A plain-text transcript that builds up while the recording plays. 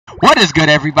What is good,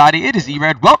 everybody? It is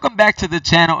E-Red. Welcome back to the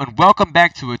channel and welcome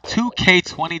back to a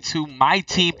 2K22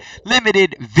 MyTeam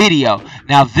limited video.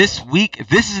 Now this week,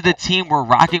 this is the team we're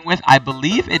rocking with. I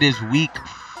believe it is week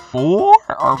 4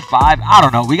 or 5. I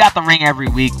don't know. We got the ring every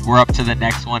week. We're up to the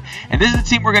next one. And this is the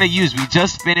team we're going to use. We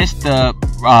just finished the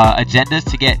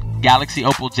agendas to get Galaxy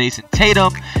Opal Jayson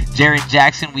Tatum, Jaren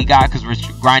Jackson we got because we're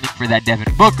grinding for that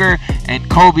Devin Booker, and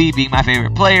Kobe being my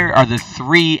favorite player are the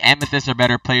 3 Amethyst or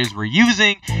better players we're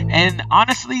using. And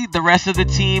honestly, the rest of the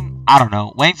team, I don't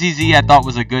know. Wayne ZZ I thought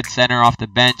was a good center off the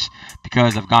bench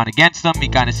because I've gone against him. He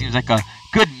kind of seems like a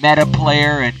good meta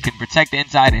player and can protect the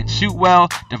inside and shoot well.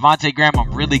 Devontae Graham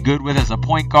I'm really good with as a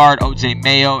point guard. OJ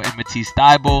Mayo and Matisse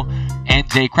Thybulle and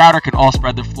Jay Crowder can all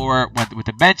spread the floor with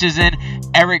the benches in.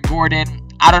 Eric Gordon,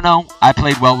 I don't know. I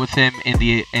played well with him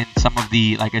in some of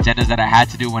the agendas that I had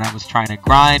to do when I was trying to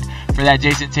grind for that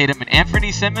Jayson Tatum. And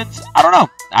Anthony Simmons, I don't know.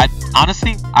 I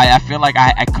honestly feel like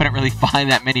I couldn't really find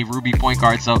that many Ruby point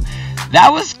guards, so that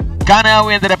was kind of how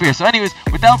we ended up here. So anyways,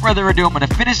 without further ado, I'm going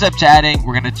to finish up chatting.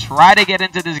 We're going to try to get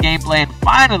into this gameplay, and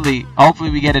finally,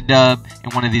 hopefully we get a dub in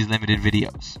one of these limited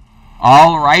videos.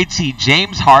 Alrighty,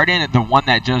 James Harden, the one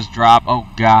that just dropped. Oh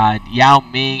God, Yao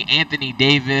Ming, Anthony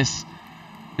Davis.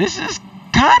 This is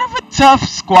kind of a tough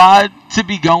squad to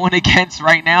be going against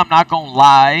right now. I'm not gonna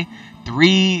lie.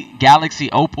 3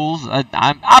 Galaxy Opals. I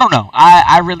don't know.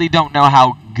 I really don't know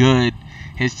how good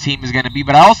his team is gonna be.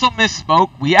 But I also misspoke.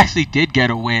 We actually did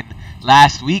get a win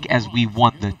last week as we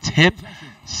won the tip.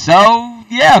 So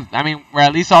yeah, I mean we're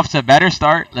at least off to a better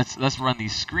start. Let's run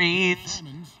these screens.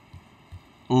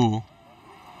 Ooh.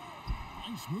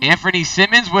 Anthony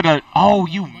Simmons with a... Oh,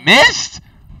 you missed?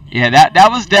 Yeah,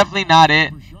 that was definitely not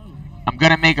it. I'm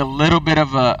going to make a little bit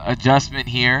of a adjustment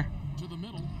here.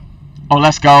 Oh,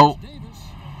 let's go.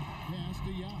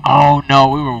 Oh, no,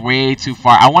 we were way too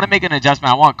far. I want to make an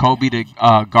adjustment. I want Kobe to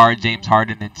guard James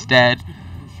Harden instead.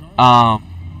 Going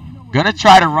to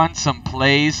try to run some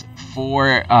plays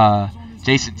for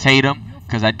Jayson Tatum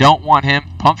because I don't want him.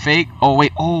 Pump fake. Oh,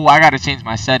 wait. Oh, I got to change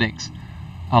my settings.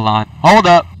 Hold on. Hold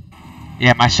up.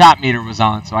 Yeah, my shot meter was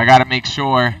on, so I got to make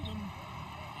sure.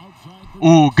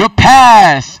 Ooh, good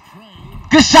pass.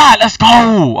 Good shot. Let's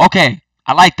go. Okay,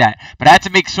 I like that. But I had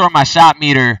to make sure my shot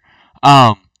meter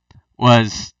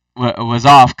was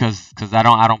off because I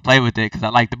don't play with it because I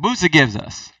like the boost it gives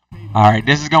us. All right,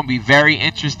 this is going to be very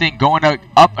interesting going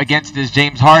up against this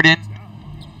James Harden.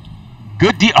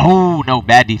 Good oh, no,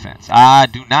 bad defense. I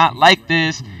do not like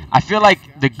this. I feel like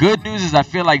the good news is I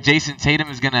feel like Jayson Tatum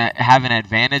is going to have an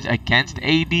advantage against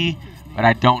AD, but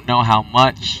I don't know how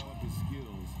much.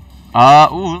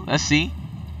 Ooh, let's see.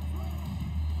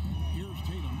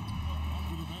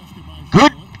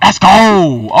 Good. Let's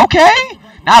go. Okay.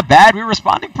 Not bad. We're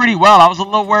responding pretty well. I was a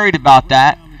little worried about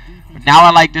that. But now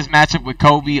I like this matchup with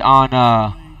Kobe on,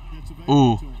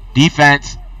 ooh,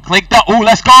 defense. Clicked up. Ooh,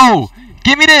 let's go.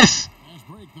 Give me this.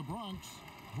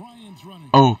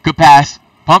 Oh, good pass.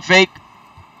 Pump fake.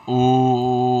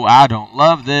 Ooh, I don't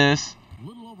love this.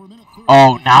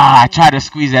 Oh, nah. I tried to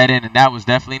squeeze that in, and that was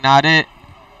definitely not it.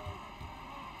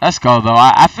 Let's go, though.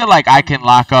 I feel like I can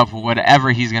lock up with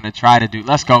whatever he's going to try to do.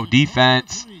 Let's go.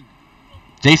 Defense.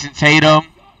 Jayson Tatum.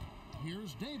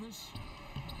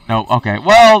 No, okay.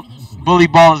 Well, bully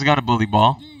ball is going to bully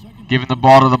ball. Giving the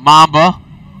ball to the Mamba.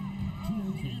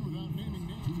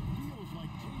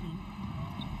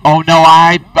 Oh, no,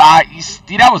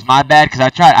 see, that was my bad because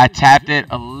I tapped it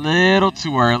a little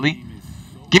too early.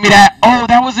 Give me that. Oh,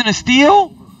 that wasn't a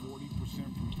steal?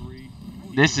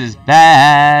 This is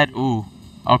bad. Ooh,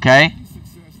 okay.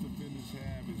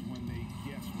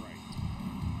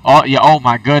 Oh, yeah, oh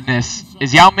my goodness.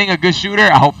 Is Yao Ming a good shooter?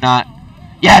 I hope not.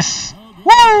 Yes.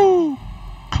 Woo!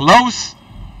 Close.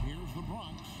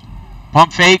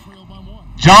 Pump fake.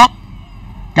 Jump.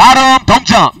 Got him. Don't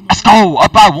jump. Let's go.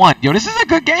 Up by 1. Yo, this is a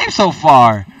good game so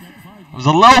far. I was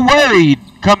a little worried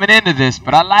coming into this,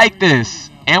 but I like this.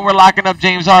 And we're locking up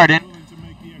James Harden.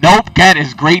 Nope. That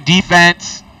is great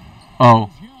defense. Oh.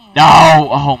 No.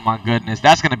 Oh, my goodness.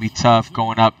 That's going to be tough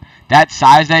going up. That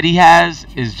size that he has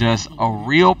is just a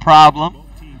real problem.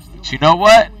 But you know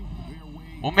what?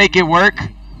 We'll make it work.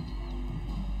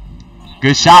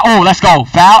 Good shot. Oh, let's go.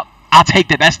 Foul. I'll take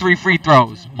that. That's 3 free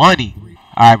throws. Money.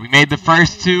 All right, we made the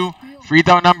first 2. Free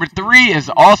throw number 3 is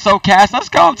also cast. Let's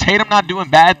go. Tatum not doing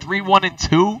bad. 3, 1, and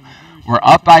 2. We're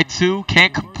up by 2.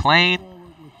 Can't complain.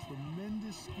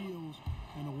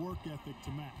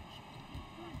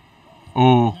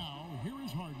 Ooh.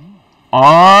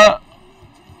 Oh,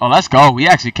 let's go. We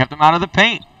actually kept him out of the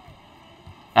paint.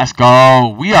 Let's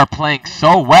go. We are playing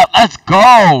so well. Let's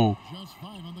go.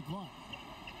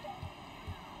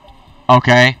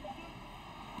 Okay.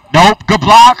 No, Nope. Good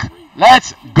block.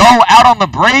 Let's go out on the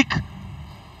break.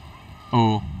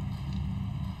 Ooh.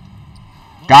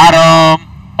 Got him.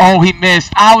 Oh, he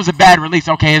missed. Ah, it was a bad release.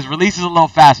 Okay, his release is a little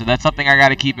faster. That's something I got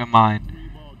to keep in mind.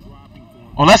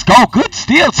 Oh, let's go. Good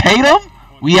steal, Tatum.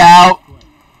 We out.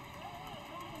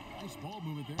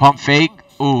 Pump fake.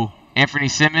 Ooh. Anthony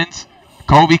Simmons.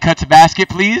 Kobe cuts a basket,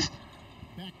 please.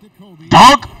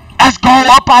 Dunk. Let's go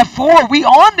up by 4. We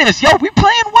on this. Yo, we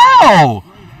playing well.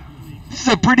 This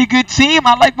is a pretty good team.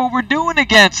 I like what we're doing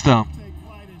against them.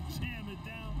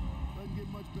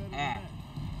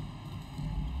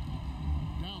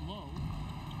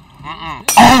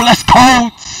 Oh, let's go.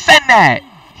 Send that.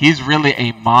 He's really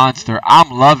a monster. I'm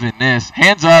loving this.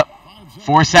 Hands up.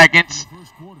 4 seconds.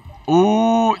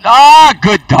 Ooh. Ah,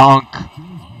 good dunk.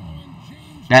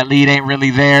 That lead ain't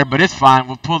really there, but it's fine.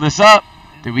 We'll pull this up.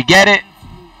 Did we get it?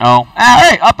 No. All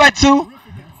right, up by 2.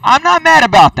 I'm not mad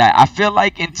about that. I feel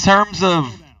like in terms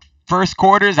of first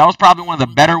quarters, that was probably one of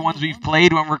the better ones we've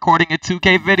played when recording a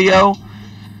 2K video.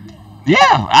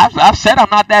 Yeah, I've said I'm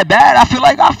not that bad. I feel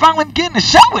like I finally getting to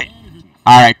show it.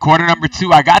 All right, quarter number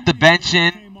 2. I got the bench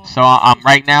in, so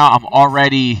right now I'm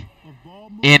already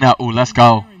in a. Ooh, let's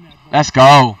go. Let's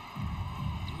go.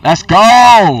 Let's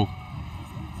go.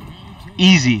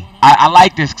 Easy. I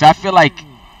like this because I feel like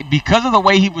because of the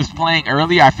way he was playing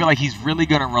earlier, I feel like he's really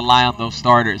going to rely on those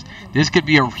starters. This could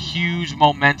be a huge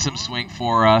momentum swing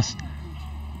for us.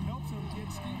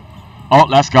 Oh,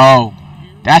 let's go.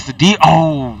 That's the D.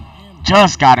 Oh,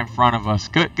 just got in front of us.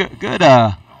 Good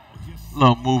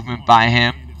little movement by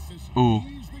him. Ooh.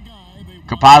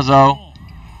 Capazzo.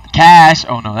 Cash.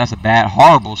 Oh, no, that's a bad,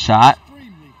 horrible shot.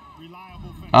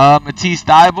 Matisse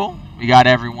Thybulle. We got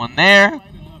everyone there.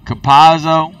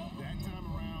 Capazzo.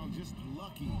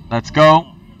 Let's go.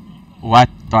 Oh, I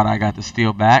thought I got the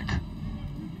steal back.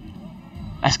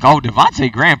 Let's go.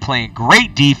 Devontae Graham playing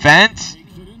great defense.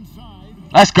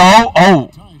 Let's go.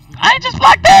 Oh, I just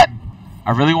blocked that.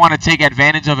 I really want to take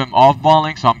advantage of him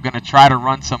off-balling, so I'm going to try to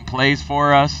run some plays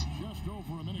for us.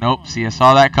 Nope. See, I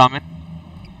saw that coming.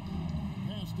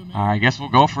 All right, I guess we'll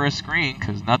go for a screen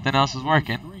because nothing else is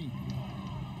working.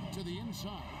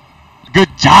 Good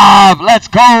job. Let's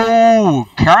go.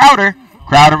 Crowder.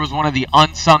 Crowder was one of the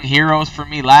unsung heroes for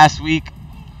me last week.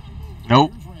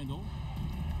 Nope.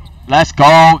 Let's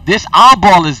go. This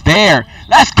on-ball is there.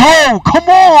 Let's go. Come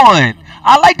on.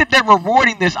 I like that they're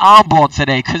rewarding this on-ball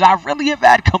today because I really have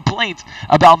had complaints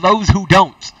about those who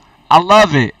don't. I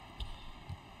love it.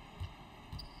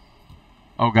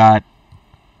 Oh, God.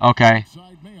 Okay.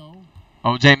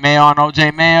 OJ Mayo on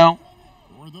OJ Mayo.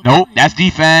 Nope. That's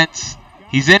defense.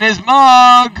 He's in his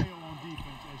mug.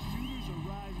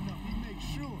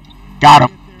 Got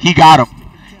him. He got him.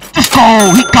 Let's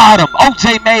go. He got him.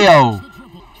 OJ Mayo.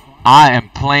 I am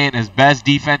playing as best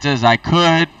defense as I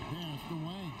could.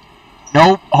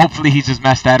 Nope. Hopefully he just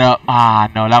messed that up. Ah,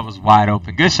 no. That was wide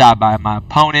open. Good shot by my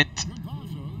opponent.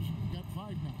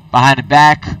 Behind the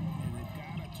back.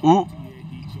 Ooh.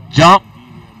 Jump.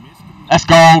 Let's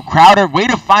go. Crowder. Way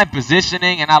to find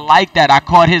positioning. And I like that. I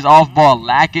caught his off ball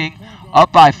lacking.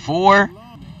 Up by 4.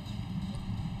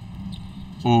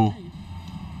 Ooh.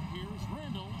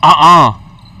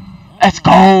 Let's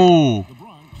go.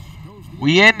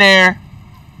 We in there.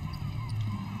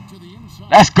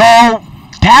 Let's go.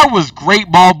 That was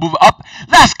great ball move up.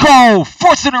 Let's go.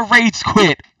 Forcing a rage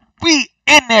quit. We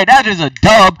in there. That is a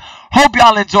dub. Hope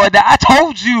y'all enjoyed that. I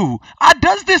told you. I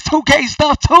does this 2K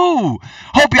stuff too.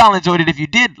 Hope y'all enjoyed it. If you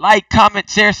did, like, comment,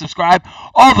 share, subscribe.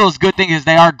 All those good things.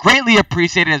 They are greatly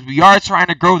appreciated as we are trying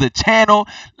to grow the channel.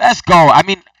 Let's go. I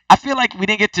mean, I feel like we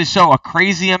didn't get to show a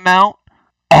crazy amount.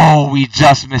 Oh, we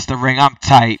just missed the ring. I'm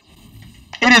tight.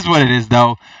 It is what it is,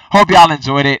 though. Hope y'all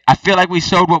enjoyed it. I feel like we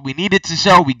showed what we needed to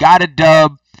show. We got a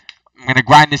dub. I'm going to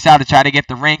grind this out to try to get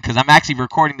the ring because I'm actually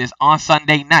recording this on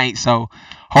Sunday night. So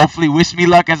hopefully wish me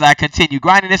luck as I continue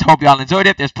grinding this. Hope y'all enjoyed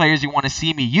it. If there's players you want to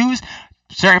see me use,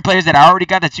 certain players that I already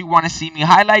got that you want to see me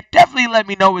highlight, definitely let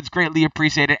me know. It's greatly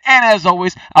appreciated. And as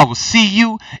always, I will see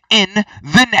you in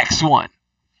the next one.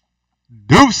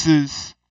 Deuces.